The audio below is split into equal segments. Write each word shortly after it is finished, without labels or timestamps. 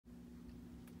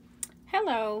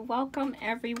Hello, welcome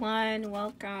everyone,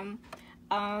 welcome.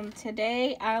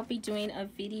 Today I'll be doing a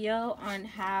video on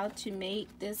how to make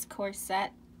this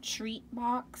corset treat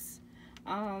box.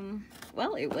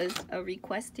 Well, it was a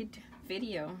requested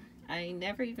video. I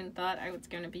never even thought I was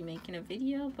going to be making a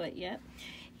video, but yep,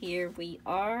 here we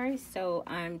are. So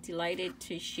I'm delighted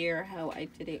to share how I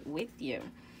did it with you.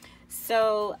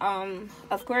 So,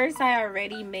 of course, I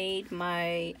already made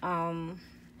my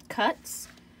cuts.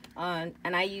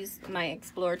 And I used my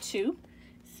Explorer 2.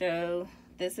 So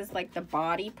this is like the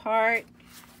body part.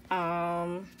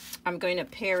 I'm going to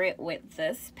pair it with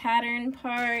this pattern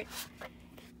part,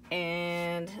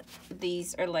 and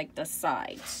these are like the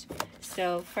sides.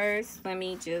 So first, let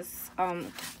me just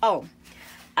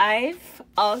I've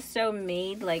also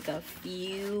made like a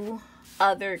few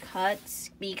other cuts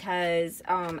because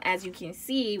as you can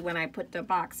see, when I put the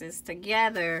boxes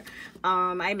together,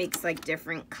 I mix like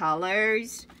different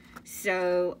colors.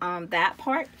 So that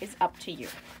part is up to you.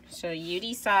 So you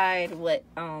decide what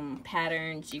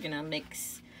patterns you're gonna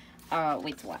mix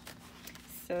with what.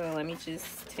 So let me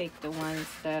just take the ones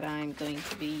that I'm going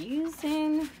to be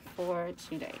using for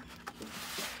today.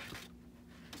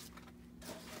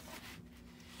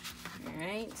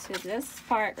 Alright, so this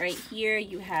part right here,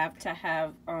 you have to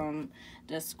have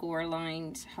the score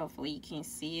lines. Hopefully you can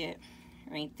see it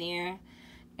right there.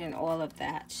 And all of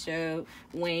that. So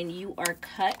when you are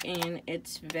cutting,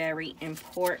 it's very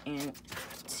important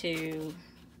to,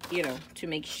 to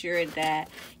make sure that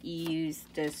you use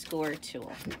the score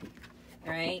tool.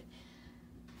 All right,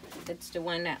 it's the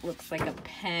one that looks like a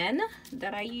pen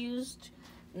that I used,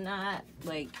 not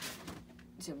like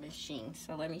the machine.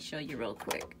 So let me show you real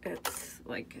quick. It's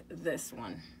like this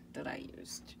one that I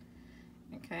used.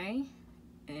 Okay,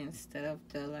 instead of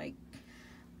the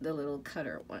little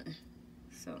cutter one.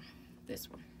 So this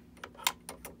one.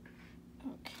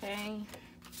 Okay,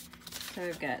 so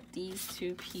I've got these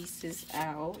two pieces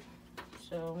out.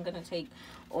 So I'm gonna take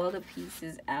all the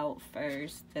pieces out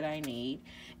first that I need.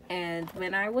 And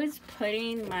when I was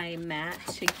putting my mat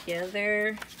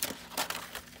together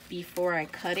before I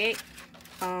cut it,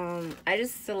 I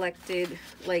just selected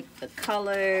like the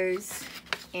colors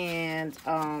and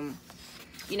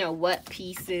what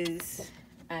pieces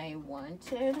I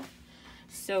wanted.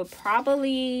 So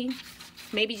probably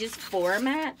maybe just 4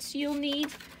 mats you'll need,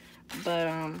 but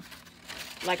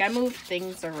like I moved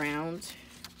things around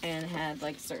and had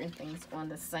like certain things on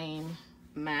the same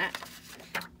mat.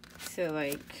 So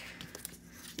like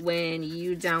when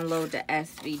you download the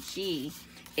SVG,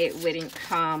 it wouldn't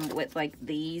come with like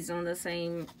these on the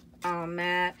same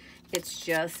mat. It's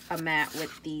just a mat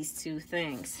with these two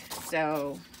things.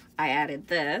 So I added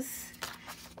this,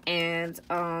 and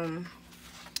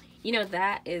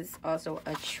that is also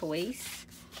a choice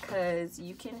because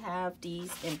you can have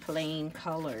these in plain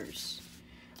colors.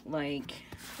 Like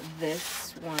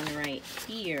this one right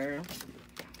here.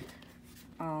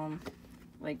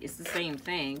 Like it's the same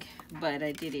thing, but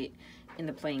I did it in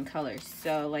the plain colors.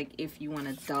 So like if you want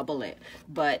to double it,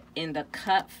 but in the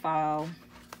cut file,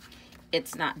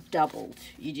 it's not doubled.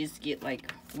 You just get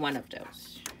like one of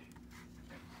those.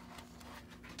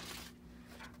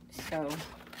 So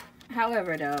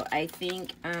however, though, I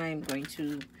think I'm going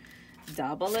to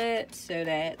double it so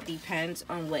that depends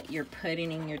on what you're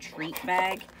putting in your treat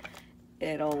bag,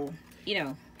 it'll,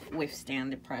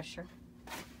 withstand the pressure.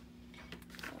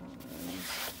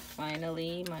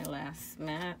 Finally, my last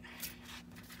mat.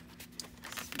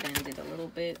 Bend it a little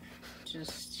bit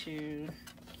just to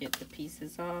get the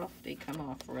pieces off. They come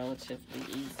off relatively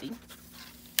easy.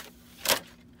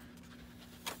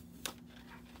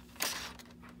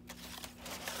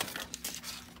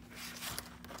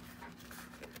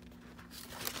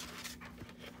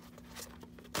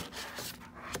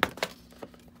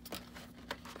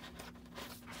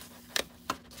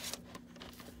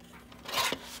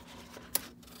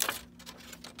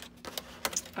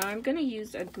 I'm gonna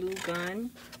use a glue gun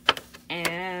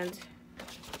and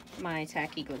my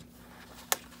tacky glue.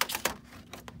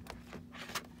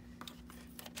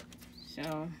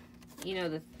 So,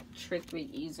 the trick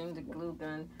with using the glue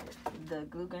gun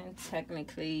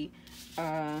technically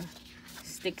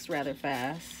sticks rather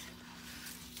fast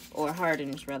or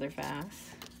hardens rather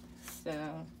fast.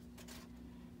 So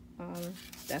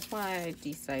that's why I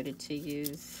decided to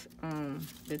use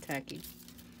the tacky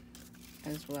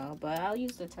as well, but I'll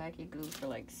use the tacky glue for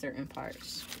like certain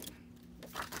parts.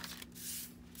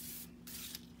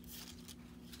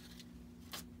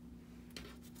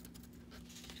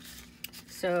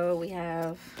 So we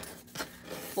have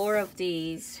 4 of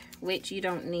these which you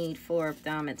don't need 4 of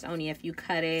them. It's only if you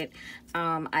cut it.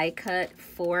 I cut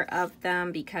 4 of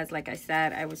them because, like I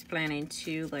said, I was planning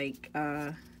to like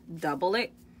double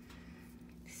it.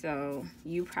 So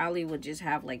you probably would just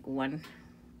have like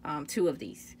 2 of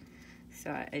these.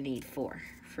 So I need 4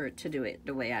 to do it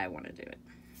the way I want to do it.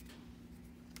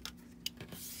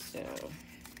 So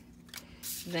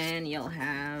then you'll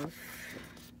have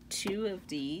 2 of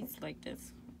these like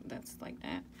this. That's like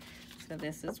that. So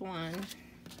this is one,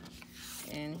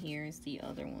 and here's the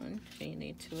other one. So you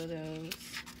need 2 of those.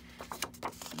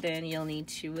 Then you'll need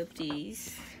 2 of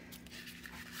these.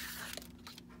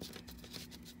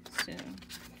 So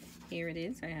here it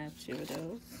is. I have 2 of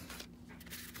those.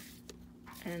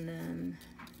 And then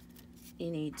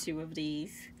you need 2 of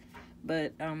these.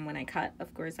 But when I cut,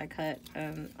 of course, I cut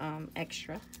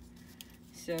extra.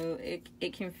 So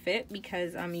it can fit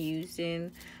because I'm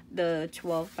using the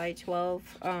 12 by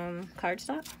 12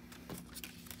 cardstock.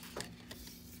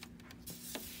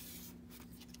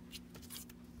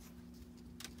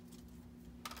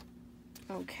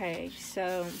 Okay,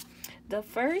 so the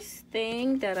first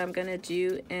thing that I'm gonna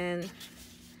do, and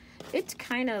it's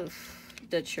kind of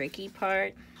the tricky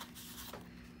part.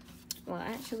 Well,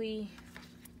 actually,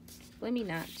 let me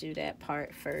not do that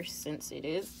part first since it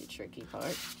is the tricky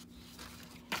part.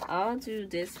 I'll do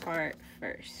this part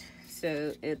first.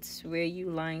 So it's where you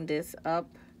line this up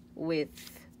with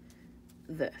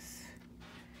this.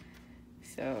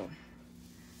 So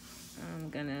I'm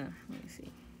gonna, let me see,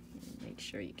 make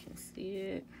sure you can see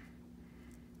it.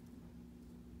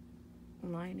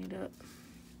 Line it up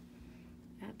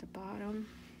at the bottom.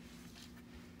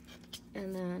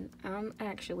 And then I'm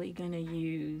actually gonna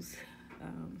use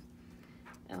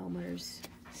Elmer's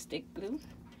stick glue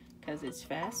because it's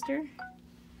faster.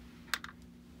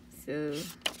 So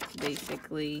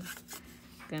basically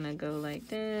gonna go like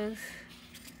this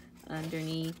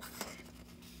underneath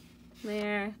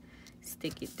there,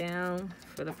 stick it down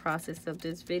for the process of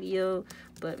this video,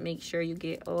 but make sure you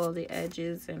get all the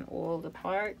edges and all the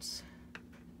parts.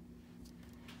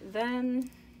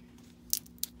 Then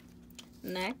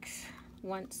next,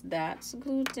 once that's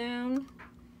glued down,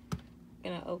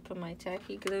 I'm gonna open my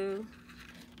tacky glue,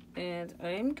 and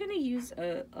I'm gonna use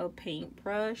a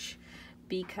paintbrush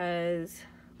because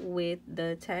with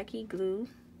the tacky glue,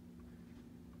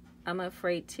 I'm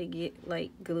afraid to get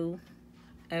like glue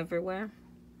everywhere.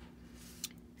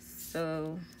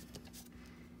 So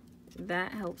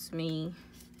that helps me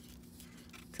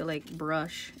to like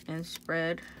brush and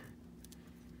spread.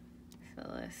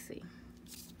 So let's see.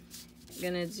 I'm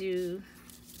gonna do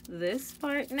this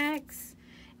part next,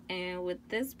 and with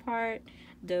this part,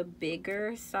 the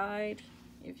bigger side,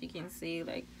 if you can see,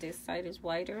 like this side is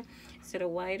wider, so the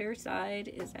wider side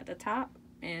is at the top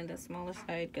and the smaller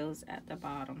side goes at the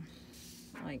bottom,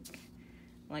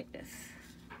 like this.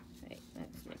 Wait,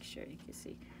 let's make sure you can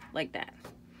see, like that.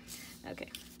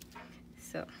 Okay,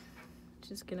 so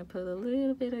just gonna put a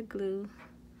little bit of glue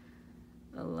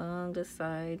along the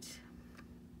sides.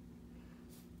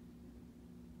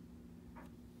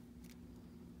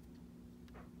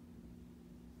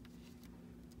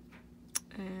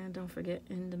 And don't forget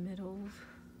in the middle.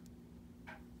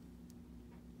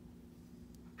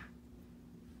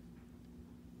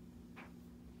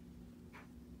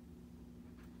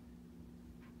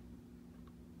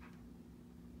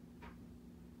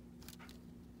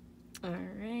 All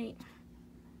right.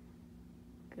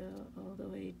 Go all the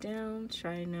way down.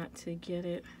 Try not to get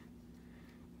it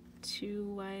too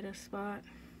wide a spot.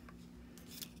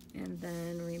 And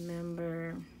then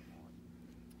remember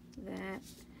that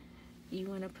you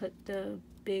want to put the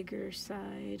bigger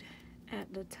side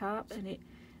at the top, and it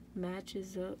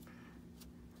matches up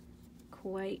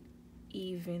quite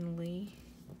evenly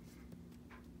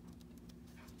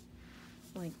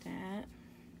like that.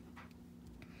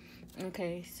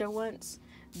 Okay, so once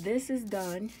this is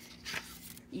done,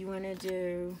 you want to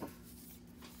do,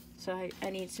 so I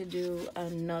need to do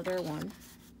another one,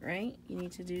 right? You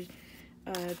need to do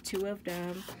 2 of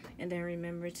them, and then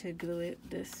remember to glue it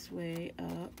this way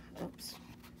up. Oops.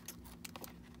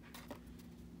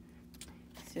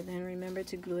 So then remember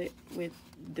to glue it with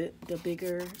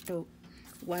the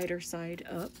wider side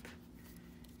up.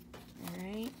 All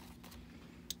right.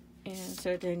 And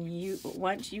so then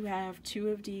once you have 2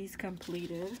 of these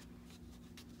completed,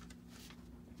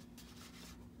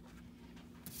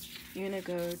 you're gonna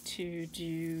go to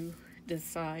do the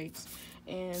sides.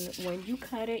 And when you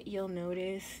cut it, you'll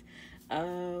notice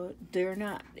they're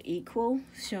not equal.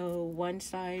 So one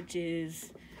side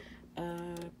is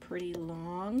pretty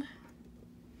long.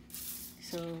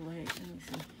 So like, let me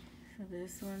see. So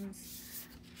this one's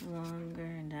longer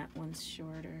and that one's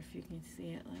shorter, if you can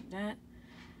see it like that.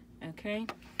 Okay,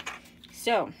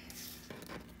 so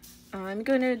I'm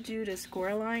gonna do the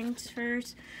score lines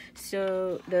first.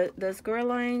 So the score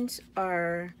lines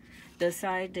are the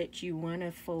side that you want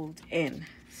to fold in.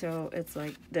 So it's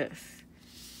like this.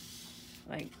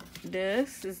 Like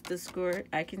this is the score.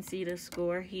 I can see the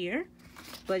score here,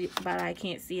 but I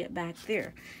can't see it back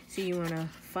there. So you want to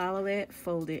follow it,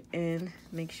 fold it in,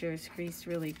 make sure it's creased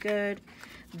really good.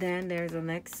 Then there's a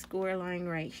next score line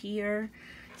right here.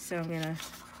 So I'm gonna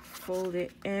fold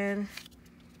it in,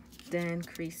 then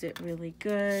crease it really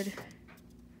good.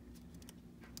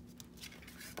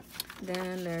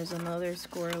 Then there's another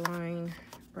score line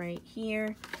right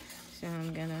here. So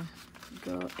I'm gonna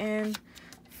go in,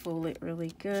 fold it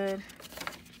really good.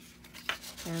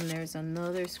 And there's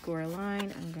another score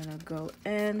line. I'm gonna go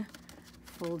in,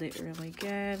 fold it really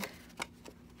good.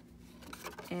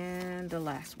 And the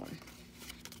last one.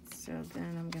 So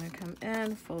then I'm gonna come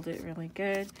in, fold it really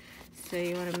good. So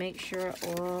you wanna make sure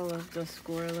all of the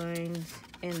score lines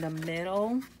in the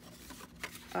middle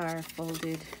are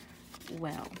folded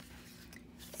well.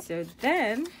 So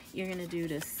then you're gonna do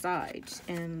the sides,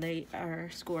 and they are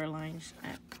score lines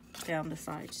down the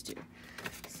sides too.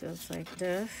 So it's like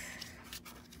this.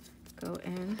 Go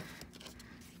in,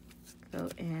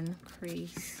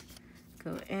 crease,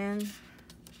 go in,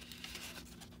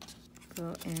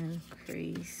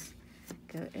 crease,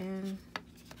 go in,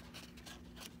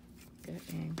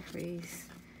 crease.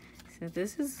 So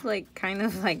this is like kind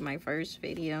of like my first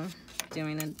video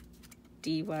doing a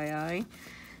DIY.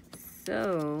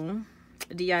 So,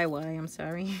 DIY, I'm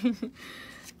sorry.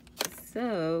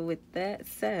 So, with that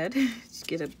said, just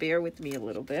gonna bear with me a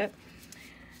little bit.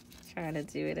 Try to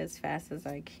do it as fast as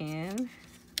I can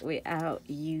without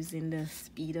using the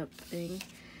speed up thing,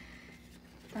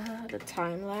 the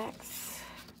time lapse.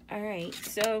 All right,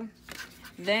 so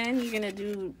then you're gonna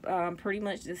do pretty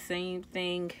much the same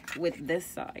thing with this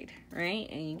side, right?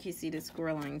 And you can see the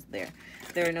score lines there.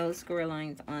 There are no score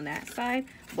lines on that side,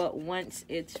 but once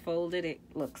it's folded, it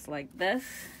looks like this.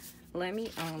 Let me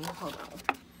hold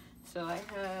on. So I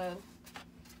have,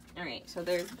 all right, so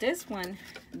there's this one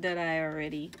that I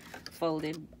already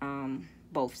folded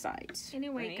both sides.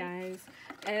 Anyway, right, guys,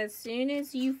 as soon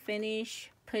as you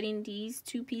finish putting these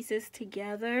two pieces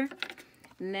together,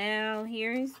 now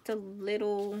here's the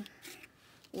little,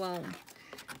 well,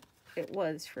 it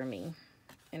was for me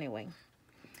anyway.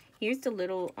 Here's the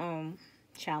little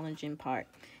challenging part.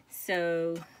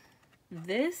 So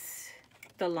this,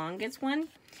 the longest one,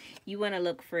 you want to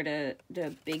look for the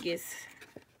biggest,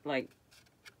 like,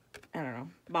 I don't know,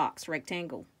 box,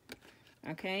 rectangle.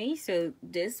 Okay, so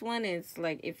this one is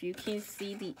like, if you can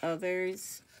see the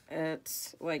others,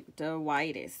 it's like the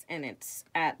widest, and it's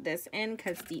at this end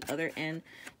because the other end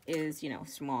is, you know,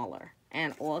 smaller.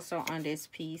 And also on this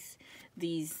piece,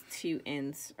 these two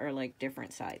ends are like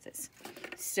different sizes.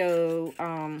 So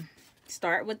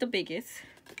start with the biggest,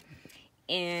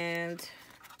 and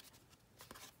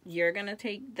you're gonna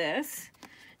take this,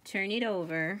 turn it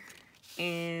over,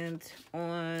 and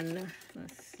on,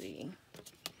 let's see,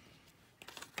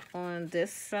 on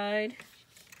this side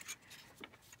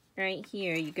right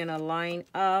here, you're gonna line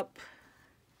up.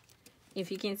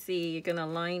 If you can see, you're gonna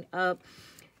line it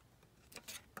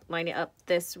up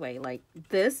this way. Like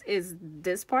this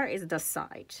part is the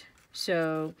side,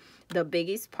 so the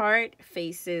biggest part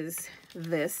faces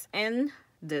this end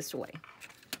this way.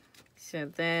 So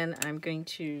then I'm going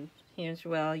to, here's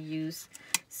where I'll use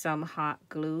some hot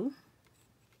glue.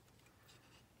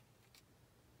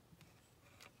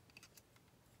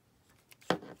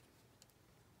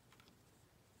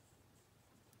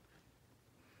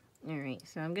 Alright,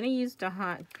 so I'm going to use the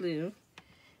hot glue,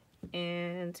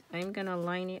 and I'm going to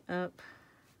line it up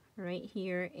right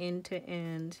here end to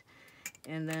end,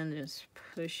 and then just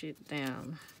push it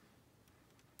down.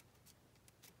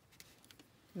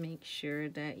 Make sure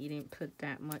that you didn't put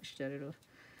that much that it'll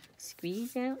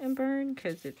squeeze out and burn,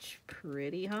 because it's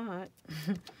pretty hot.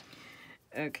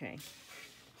 Okay,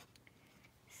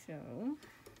 so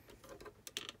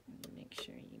make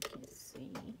sure you can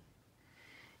see.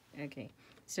 Okay,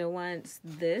 so once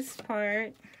this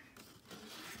part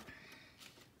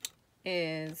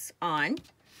is on,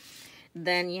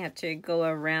 then you have to go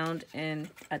around and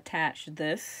attach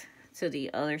this to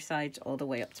the other sides all the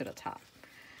way up to the top.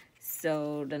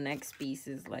 So the next piece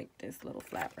is like this little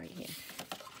flap right here.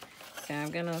 So I'm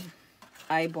gonna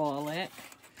eyeball it,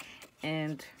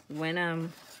 and when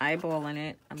I'm eyeballing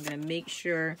it, I'm gonna make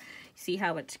sure, see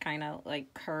how it's kind of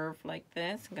like curved like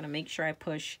this? I'm gonna make sure I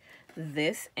push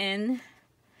this in,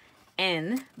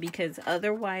 because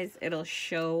otherwise it'll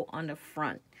show on the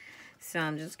front. So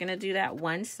I'm just gonna do that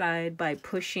one side by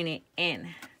pushing it in.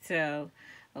 So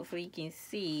hopefully you can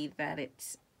see that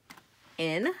it's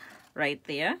in right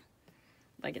there,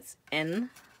 like it's in,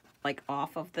 like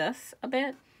off of this a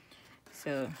bit.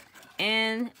 So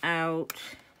in, out,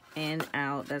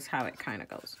 that's how it kind of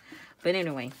goes. But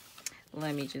anyway,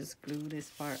 let me just glue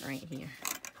this part right here.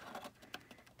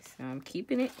 So I'm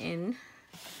keeping it in,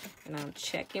 and I'm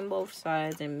checking both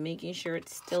sides and making sure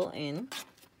it's still in.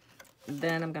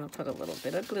 Then I'm gonna put a little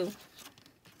bit of glue.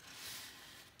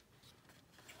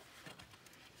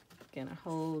 Gonna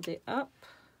hold it up.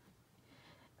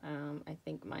 I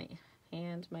think my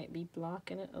hand might be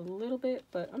blocking it a little bit,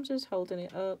 but I'm just holding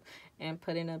it up and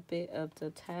putting a bit of the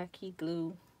tacky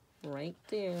glue right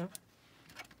there.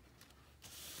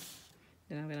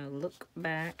 Then I'm gonna look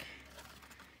back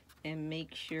and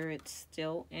make sure it's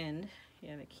still in. You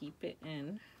gotta keep it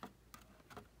in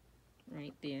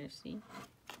right there, see?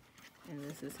 And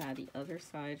this is how the other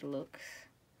side looks.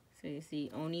 So you see,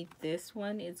 only this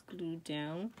one is glued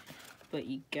down, but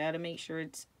you gotta make sure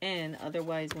it's in.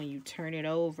 Otherwise, when you turn it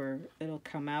over, it'll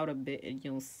come out a bit and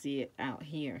you'll see it out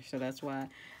here. So that's why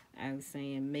I was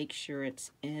saying make sure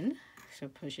it's in. So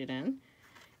push it in.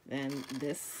 Then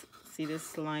this, see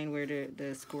this line where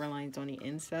the score line's on the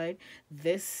inside?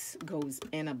 This goes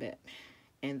in a bit.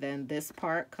 And then this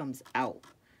part comes out.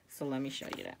 So let me show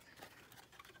you that.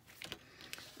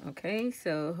 Okay,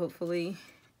 so hopefully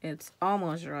it's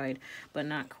almost dried, but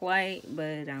not quite.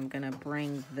 But I'm gonna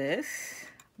bring this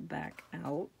back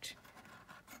out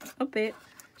a bit,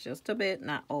 just a bit,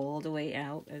 not all the way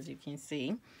out, as you can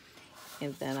see.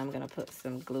 And then I'm gonna put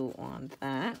some glue on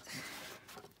that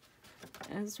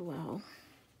as well.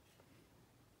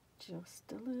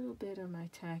 Just a little bit of my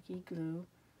tacky glue,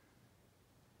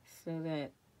 so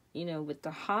that, you know, with the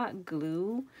hot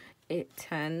glue, it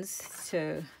tends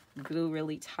to glue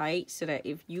really tight, so that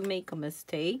if you make a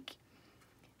mistake,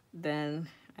 then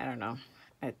I don't know,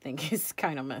 I think it's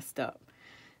kind of messed up.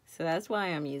 So that's why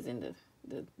I'm using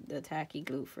the tacky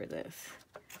glue for this.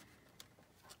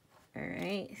 All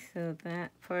right, so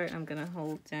that part I'm gonna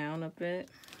hold down a bit,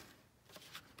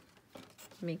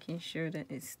 making sure that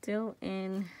it's still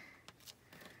in.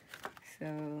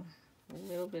 So a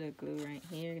little bit of glue right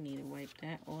here. I need to wipe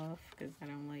that off because I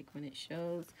don't like when it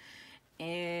shows.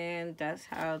 And that's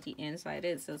how the inside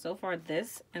is. So far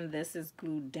this and this is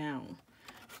glued down,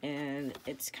 and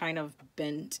it's kind of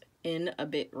bent in a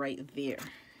bit right there.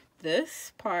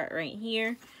 This part right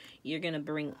here, you're gonna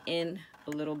bring in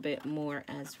a little bit more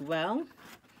as well,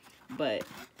 but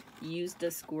use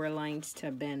the score lines to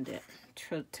bend it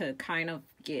to kind of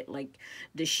get like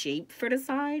the shape for the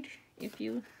side, if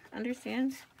you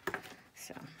understand.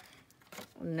 So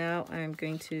now I'm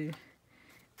going to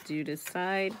do the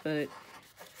side, but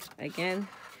again,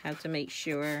 have to make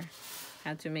sure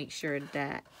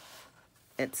that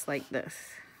it's like this.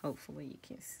 Hopefully you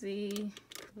can see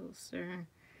closer.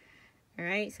 All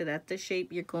right, so that's the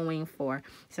shape you're going for.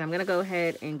 So I'm gonna go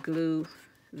ahead and glue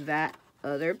that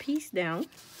other piece down.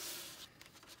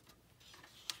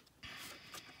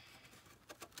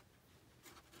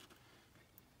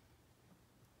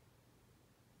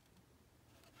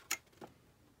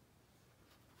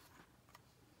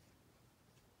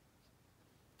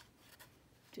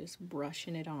 Just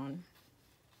brushing it on.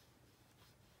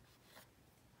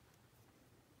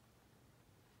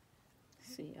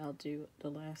 See, I'll do the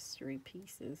last 3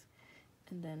 pieces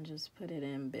and then just put it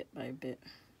in bit by bit.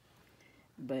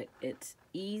 But it's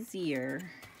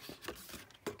easier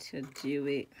to do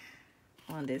it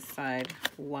on this side,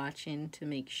 watching to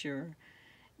make sure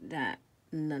that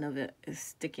none of it is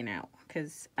sticking out,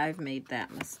 because I've made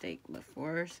that mistake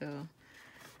before. So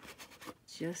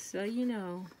just so you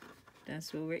know,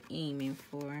 that's what we're aiming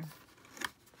for.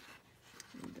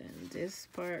 And then this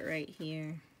part right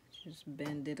here, just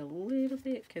bend it a little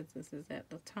bit because this is at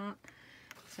the top.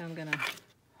 So I'm gonna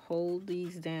hold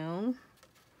these down.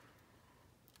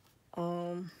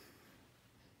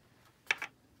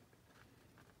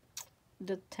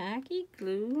 The tacky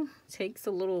glue takes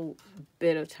a little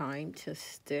bit of time to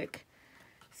stick.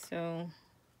 So,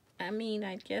 I mean,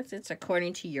 I guess it's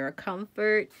according to your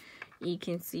comfort. You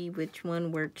can see which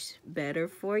one works better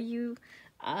for you.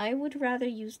 I would rather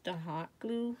use the hot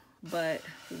glue, but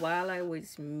while I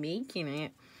was making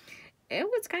it, it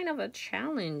was kind of a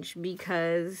challenge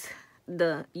because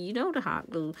the hot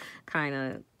glue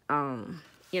kind of,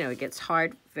 it gets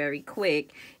hard very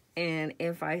quick. And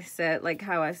if I said, like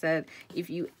how I said, if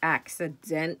you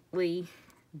accidentally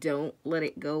don't let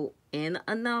it go in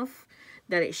enough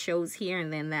that it shows here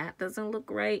and then that doesn't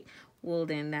look right, well,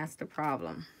 then that's the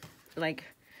problem. Like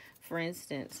For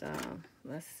instance,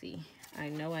 let's see. I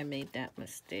know I made that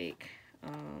mistake.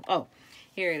 Oh,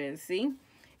 here it is.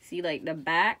 See, like the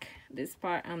back, this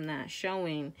part I'm not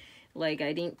showing. Like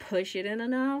I didn't push it in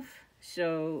enough,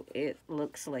 so it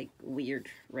looks like weird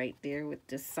right there with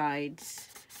the sides,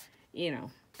 you know,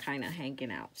 kind of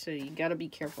hanging out. So you gotta be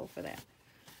careful for that.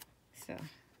 So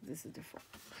this is the front.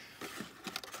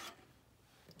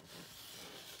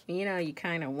 You know, you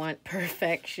kind of want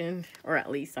perfection, or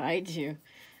at least I do.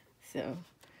 So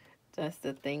that's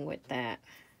the thing with that.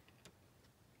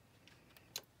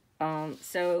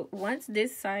 So once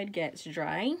this side gets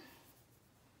dry,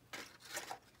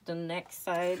 the next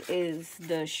side is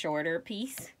the shorter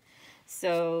piece.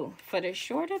 So for the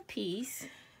shorter piece,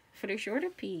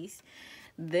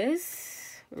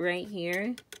 this right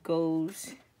here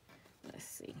goes, let's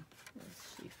see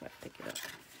if I pick it up.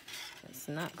 It's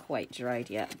not quite dried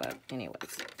yet, but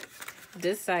anyways,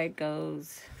 this side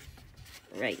goes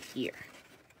right here.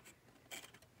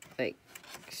 Like,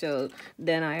 so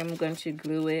then I am going to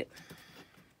glue it.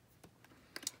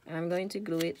 I'm going to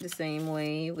glue it the same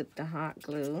way with the hot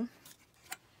glue,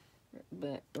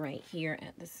 but right here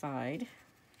at the side.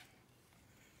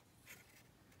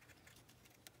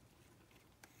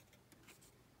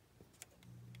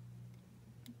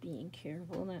 Being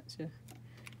careful not to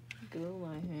glue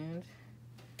my hand.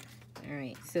 All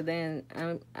right, so then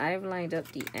I've lined up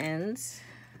the ends.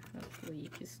 Hopefully you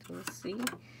can still see.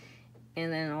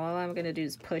 And then all I'm gonna do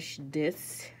is push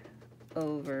this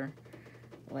over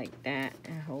like that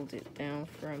and hold it down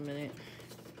for a minute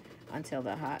until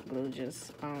the hot glue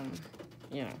just,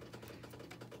 you know,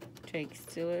 takes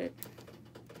to it.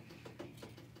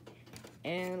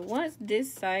 And once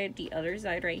this side, the other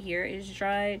side right here is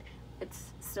dried,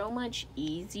 it's so much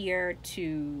easier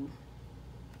to,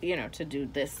 you know, to do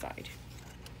this side.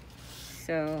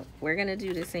 So we're gonna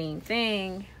do the same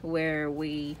thing where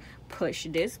we push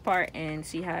this part and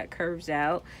see how it curves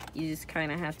out. You just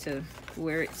kind of have to,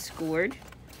 where it's scored,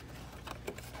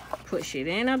 push it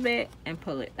in a bit and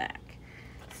pull it back.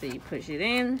 So you push it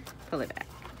in, pull it back.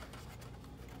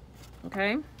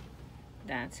 Okay?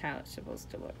 That's how it's supposed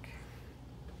to look.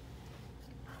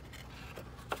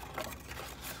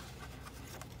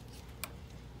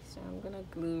 So I'm gonna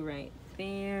glue right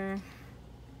there.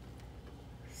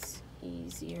 It's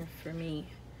easier for me,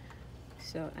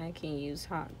 so I can use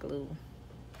hot glue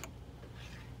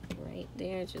right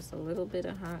there, just a little bit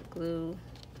of hot glue.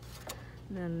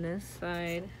 Then this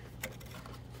side,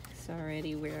 it's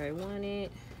already where I want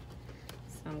it,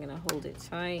 so I'm gonna hold it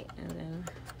tight and then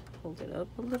hold it up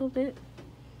a little bit,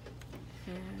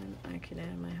 and I can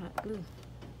add my hot glue.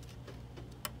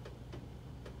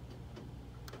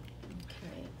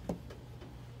 Okay.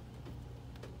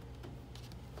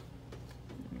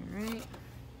 All right.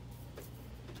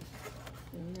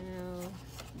 Now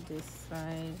this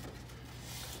side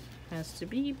has to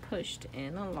be pushed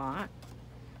in a lot,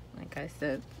 like I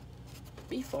said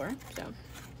before. So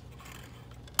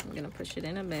I'm gonna push it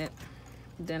in a bit.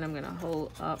 Then I'm gonna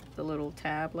hold up the little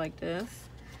tab like this,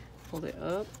 hold it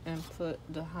up, and put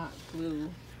the hot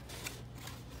glue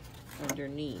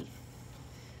underneath.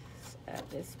 At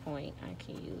this point, I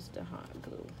can use the hot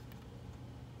glue.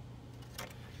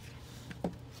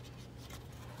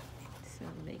 So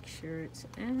make sure it's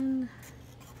in.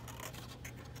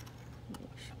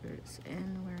 Make sure it's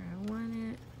in where I want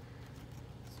it.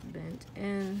 It's bent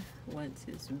in. Once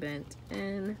it's bent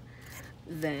in,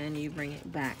 then you bring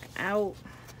it back out.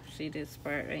 See this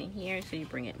part right here? So you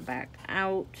bring it back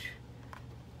out,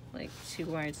 like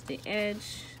towards the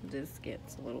edge. This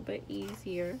gets a little bit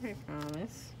easier, I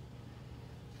promise.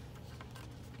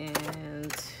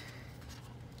 And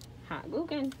hot glue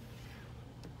again.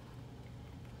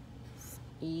 It's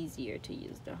easier to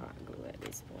use the hot glue at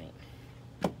this point.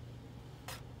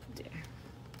 There.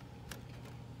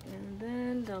 And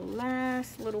then the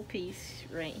last little piece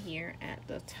right here at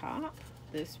the top.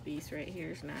 This piece right here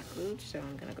is not glued, so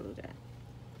I'm gonna glue that.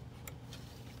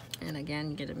 And again,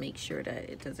 you gotta make sure that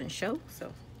it doesn't show,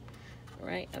 so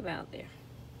right about there.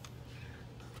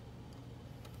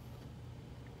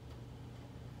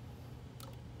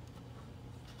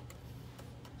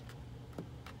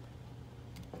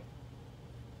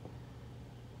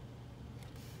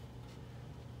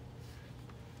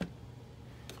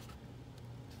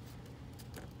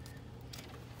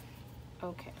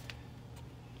 Okay,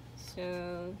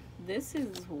 so this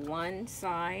is one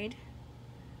side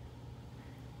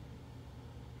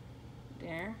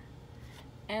there,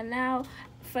 and now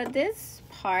for this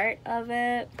part of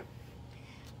it,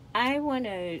 I want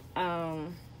to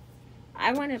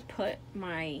put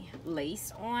my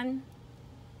lace on.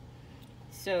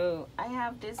 So I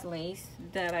have this lace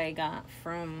that I got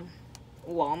from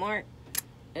Walmart,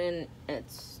 and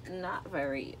it's not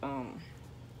very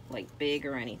like big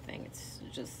or anything. It's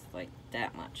just like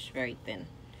that much, very thin.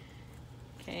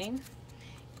 Okay,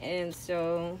 and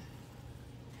so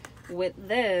with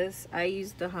this, I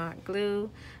use the hot glue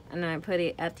and I put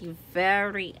it at the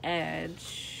very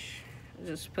edge.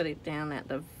 Just put it down at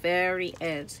the very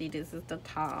edge. See, this is the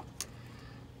top.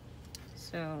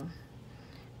 So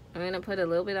I'm gonna put a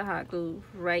little bit of hot glue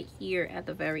right here at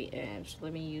the very edge.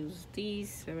 Let me use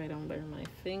these so I don't burn my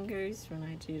fingers when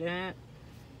I do that.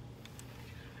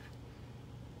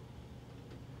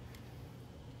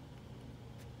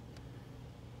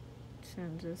 So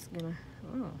I'm just gonna,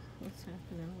 oh, what's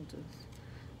happening with this?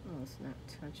 Oh, it's not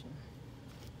touching.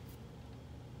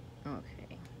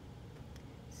 Okay.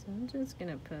 So I'm just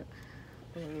gonna put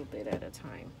a little bit at a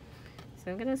time. So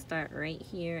I'm gonna start right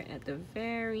here at the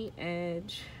very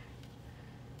edge.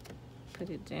 Put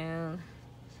it down.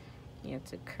 You have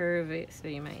to curve it, so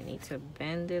you might need to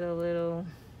bend it a little.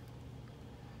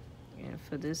 And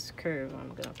for this curve, I'm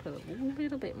gonna put a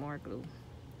little bit more glue.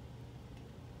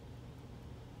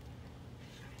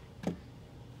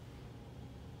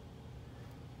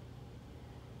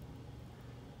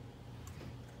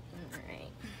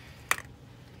 Alright.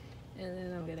 And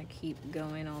then I'm gonna keep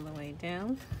going all the way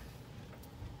down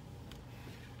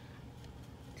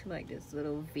to like this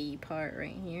little V part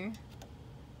right here.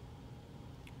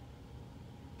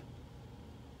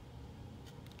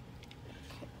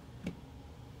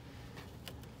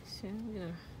 So I'm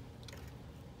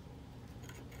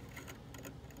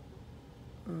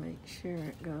gonna make sure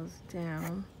it goes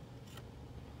down.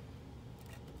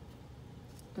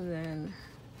 And then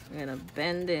I'm gonna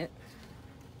bend it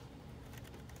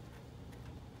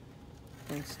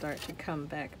and start to come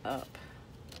back up.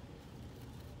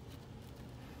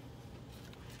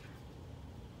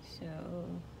 So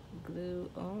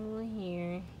glue all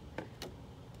here,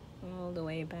 all the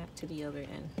way back to the other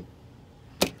end.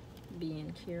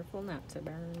 Being careful not to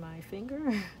burn my finger.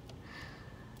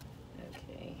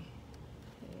 Okay,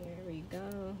 there we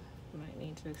go. Might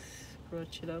need to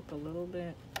scrunch it up a little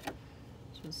bit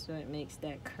just so it makes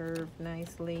that curve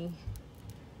nicely.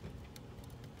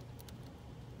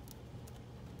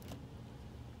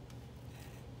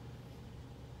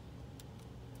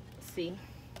 See?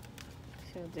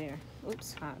 So there.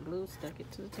 Oops, hot glue stuck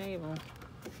it to the table.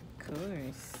 Of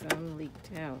course, some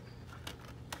leaked out.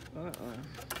 Uh-oh.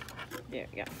 There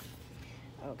we go.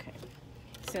 Okay.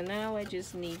 So now I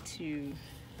just need to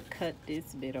cut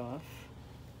this bit off.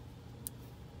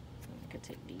 I could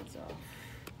take these off.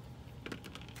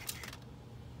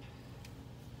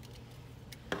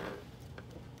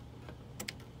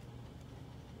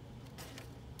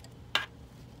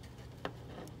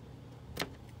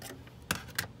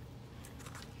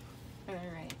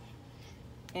 Alright.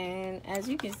 And as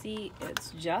you can see,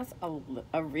 it's just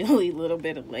a really little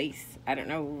bit of lace. I don't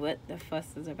know what the fuss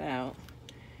is about,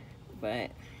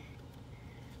 but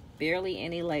barely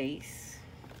any lace.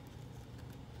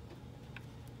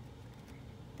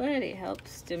 But it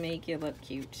helps to make it look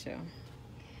cute, so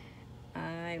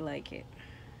I like it.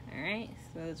 Alright,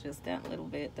 so it's just that little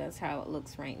bit. That's how it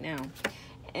looks right now.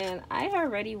 And I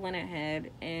already went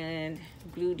ahead and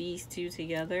glued these two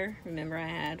together. Remember, I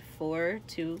had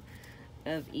two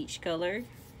of each color,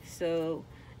 so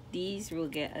these will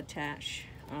get attached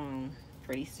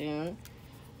pretty soon.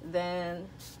 Then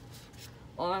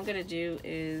all I'm gonna do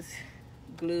is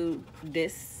glue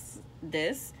this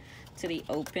to the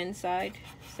open side.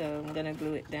 So I'm gonna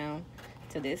glue it down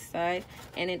to this side,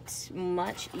 and it's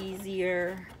much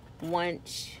easier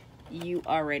once you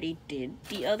already did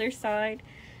the other side.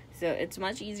 So it's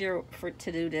much easier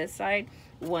to do this side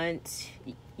once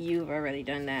you've already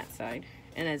done that side.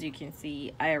 And as you can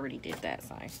see, I already did that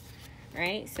side.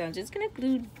 Right? So I'm just gonna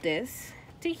glue this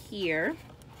to here.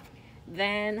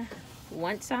 Then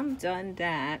once I'm done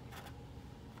that,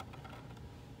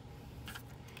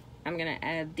 I'm gonna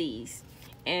add these.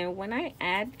 And when I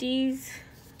add these,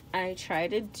 I try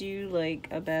to do like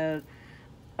about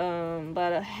a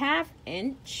 ½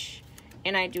 inch,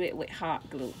 and I do it with hot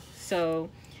glue. So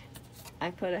I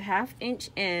put a ½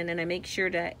 inch in, and I make sure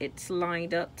that it's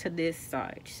lined up to this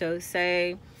side. So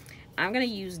say I'm gonna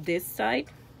use this side.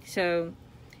 So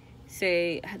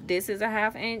say this is a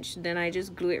 ½ inch, then I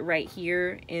just glue it right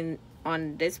here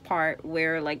on this part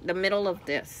where, like, the middle of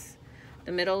this,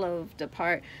 the middle of the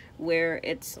part where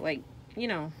it's like, you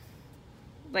know,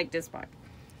 like this part.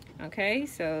 Okay,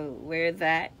 so where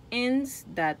that ends,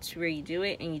 that's where you do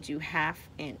it, and you do ½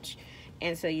 inch.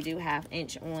 and so you do 1/2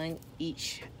 inch on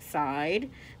each side.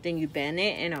 Then you bend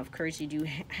it, and of course you do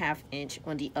 1/2 inch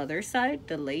on the other side,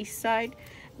 the lace side,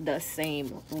 the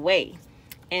same way.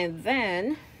 And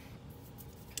then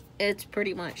it's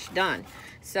pretty much done.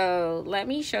 So let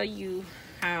me show you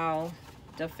how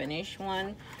the finished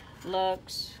one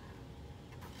looks.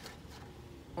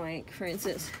 Like, for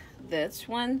instance, this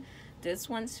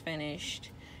one's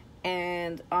finished,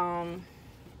 and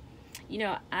you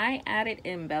know, I added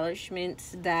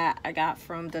embellishments that I got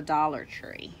from the Dollar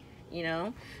Tree, you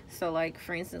know. So like,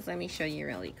 for instance, let me show you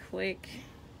really quick.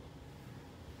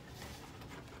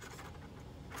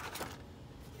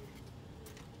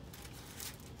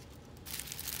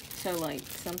 So like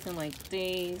something like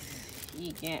these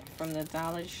you get from the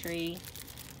Dollar Tree.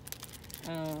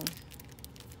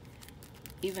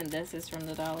 Even this is from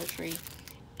the Dollar Tree.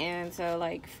 And so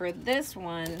like for this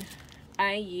one,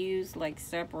 I use like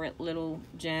separate little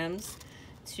gems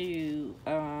to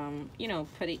you know,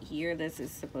 put it here. This is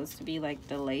supposed to be like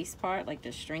the lace part, like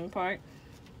the string part,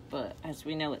 but as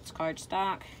we know, it's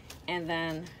cardstock. And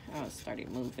then oh, it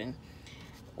started moving.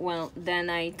 Well,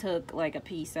 then I took like a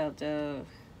piece of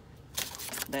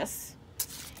this,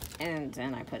 and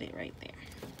then I put it right there.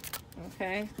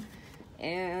 Okay.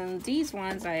 And these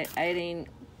ones I didn't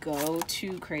go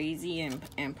too crazy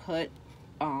and put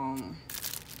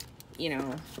you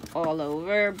know, all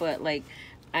over, but like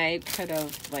I could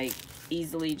have like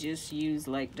easily just used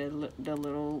like the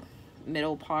little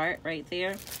middle part right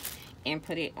there and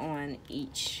put it on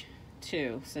each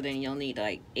too. So then you'll need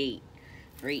like 8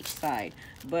 for each side,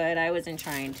 but I wasn't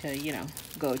trying to, you know,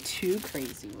 go too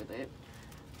crazy with it.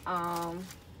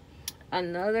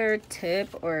 Another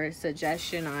tip or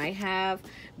suggestion I have,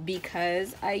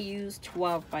 because I use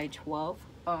 12 by 12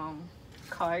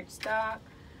 cardstock,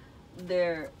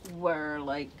 there were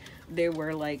like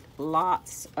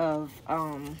lots of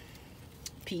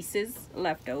pieces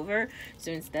left over.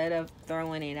 So instead of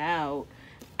throwing it out,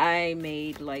 I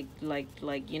made like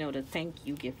you know, the thank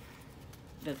you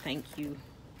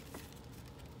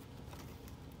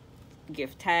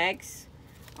gift tags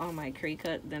on my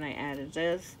Cricut. Then I added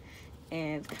this,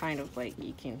 and kind of like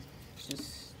you can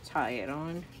just tie it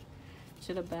on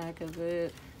to the back of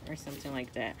it or something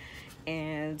like that.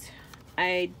 And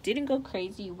I didn't go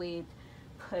crazy with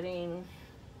putting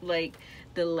like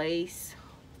the lace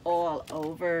all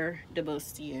over the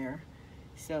bustier.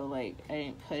 So like I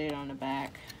didn't put it on the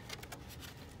back,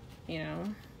 you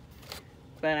know.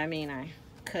 But I mean, I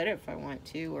could if I want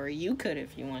to, or you could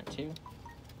if you want to.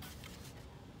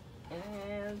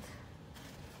 And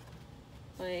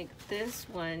like this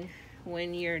one,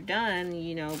 when you're done,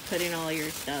 you know, putting all your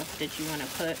stuff that you want to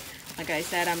put, like I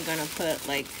said, I'm gonna put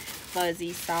like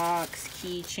fuzzy socks,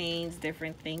 keychains,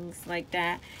 different things like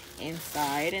that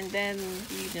inside. And then,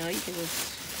 you know, you can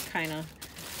just kind of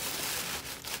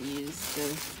use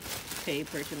the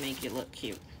paper to make it look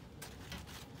cute.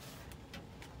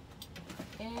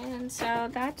 And so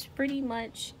that's pretty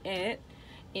much it.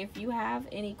 If you have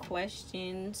any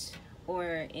questions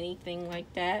or anything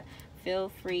like that, feel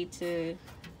free to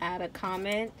add a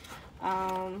comment.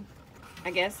 I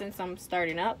guess since I'm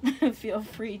starting up, feel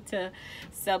free to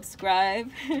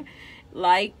subscribe,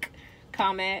 like,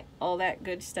 comment, all that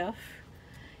good stuff.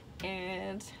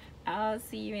 And I'll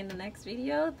see you in the next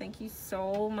video. Thank you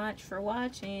so much for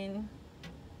watching.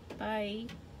 Bye.